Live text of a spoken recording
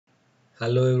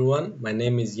Hello everyone, my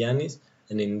name is Yanis,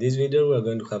 and in this video we are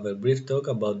going to have a brief talk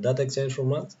about data exchange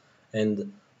formats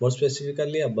and more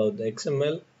specifically about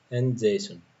XML and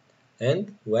JSON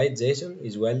and why JSON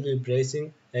is widely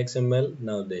replacing XML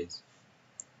nowadays.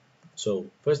 So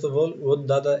first of all, what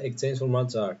data exchange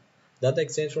formats are? Data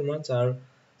exchange formats are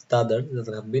standards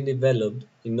that have been developed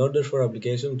in order for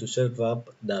applications to serve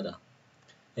up data.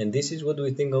 And this is what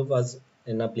we think of as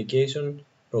an application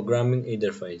programming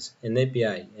interface, an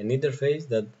API, an interface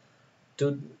that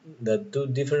two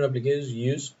different applications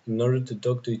use in order to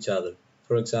talk to each other.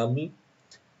 For example,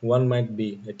 one might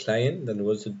be a client that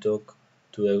wants to talk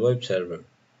to a web server.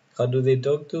 How do they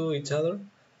talk to each other?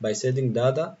 By sending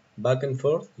data back and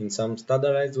forth in some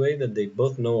standardized way that they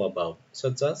both know about,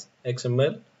 such as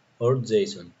XML or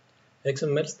JSON.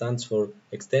 XML stands for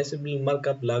Extensible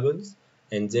Markup Language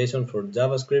and JSON for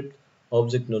JavaScript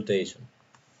Object Notation.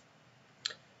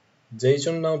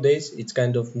 JSON nowadays it's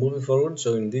kind of moving forward,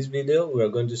 so in this video we are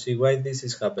going to see why this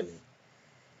is happening.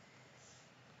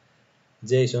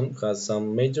 JSON has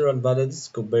some major advantages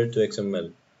compared to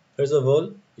XML. First of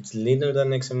all, it's linear than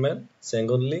XML.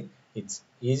 Secondly, it's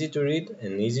easy to read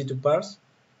and easy to parse.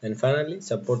 And finally,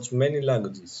 supports many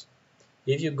languages.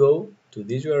 If you go to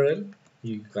this URL,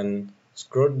 you can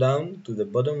scroll down to the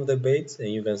bottom of the page and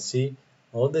you can see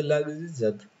all the languages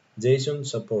that JSON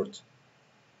supports.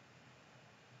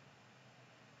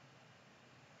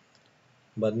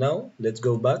 But now let's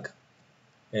go back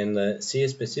and see a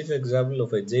specific example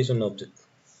of a JSON object.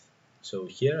 So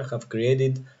here I have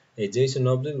created a JSON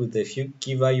object with a few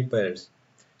key value pairs.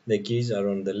 The keys are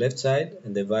on the left side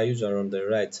and the values are on the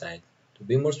right side. To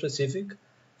be more specific,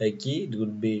 a key it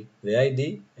would be the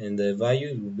ID and the value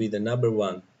would be the number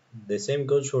 1. The same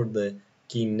goes for the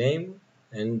key name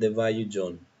and the value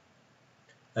John.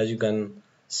 As you can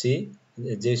see,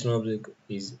 a JSON object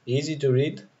is easy to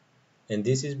read, and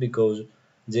this is because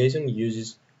JSON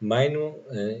uses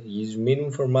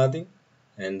minimum formatting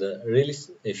and release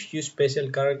a few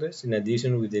special characters in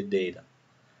addition with the data.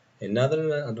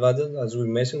 Another advantage, as we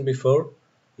mentioned before,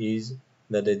 is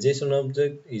that the JSON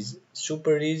object is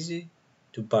super easy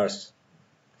to parse.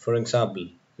 For example,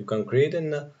 you can create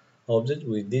an object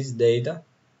with this data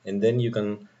and then you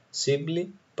can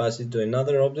simply pass it to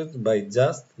another object by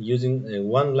just using a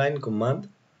one-line command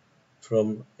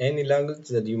from any language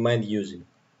that you might using.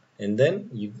 And then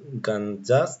you can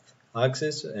just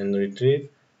access and retrieve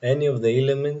any of the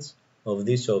elements of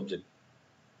this object.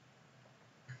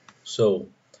 So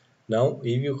now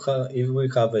if we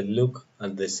have a look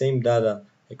at the same data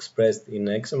expressed in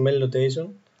XML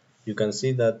notation, you can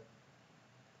see that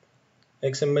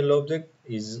XML object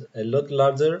is a lot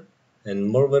larger and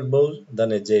more verbose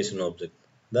than a JSON object.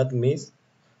 That means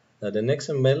that an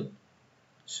XML,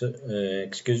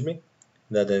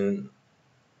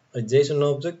 a JSON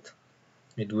object,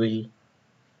 it will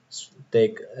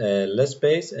take less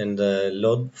space and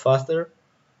load faster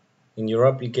in your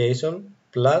application,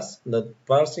 plus that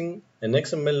parsing an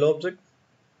XML object,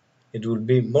 it will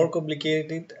be more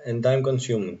complicated and time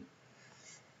consuming.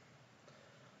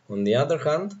 On the other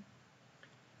hand,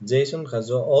 JSON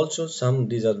has also some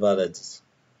disadvantages.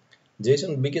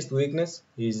 JSON's biggest weakness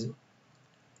is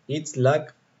its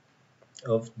lack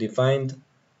of defined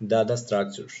data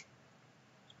structures.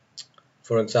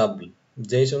 For example,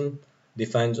 JSON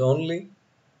defines only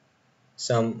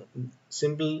some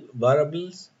simple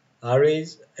variables,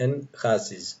 arrays, and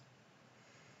hashes.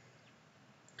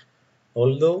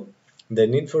 Although the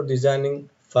need for designing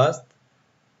fast,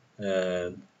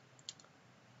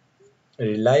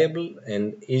 reliable,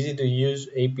 and easy to use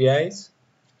APIs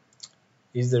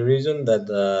is the reason that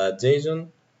JSON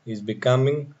is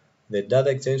becoming the data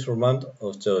exchange format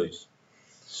of choice.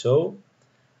 So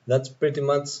that's pretty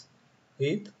much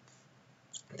it.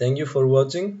 Thank you for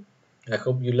watching. I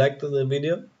hope you liked the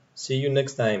video. See you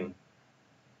next time.